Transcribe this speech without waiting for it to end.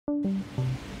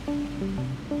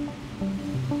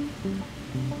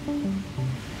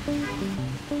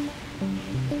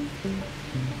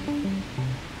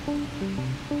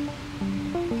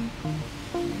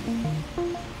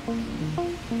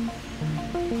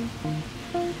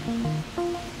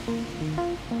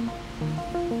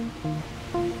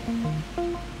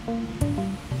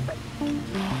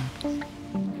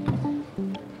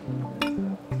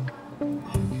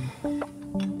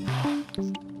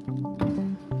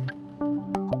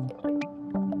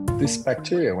This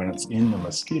bacteria, when it's in the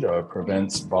mosquito,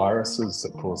 prevents viruses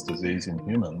that cause disease in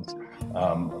humans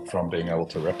from being able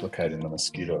to replicate in the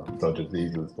mosquito. So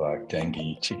diseases like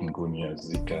dengue, chikungunya,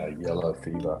 Zika, yellow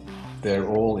fever, they're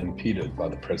all impeded by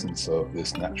the presence of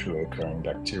this naturally occurring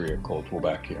bacteria called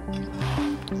Wolbachia.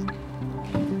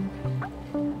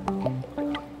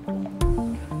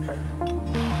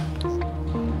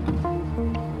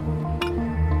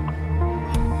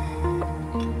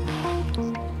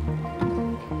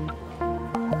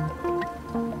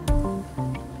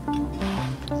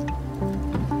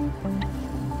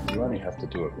 You only have to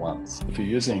do it once. If you're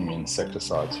using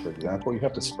insecticides, for example, you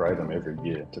have to spray them every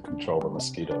year to control the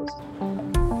mosquitoes.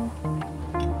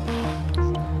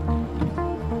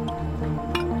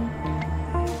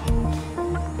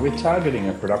 We're targeting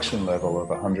a production level of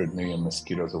 100 million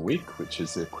mosquitoes a week, which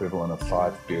is the equivalent of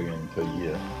 5 billion per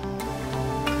year.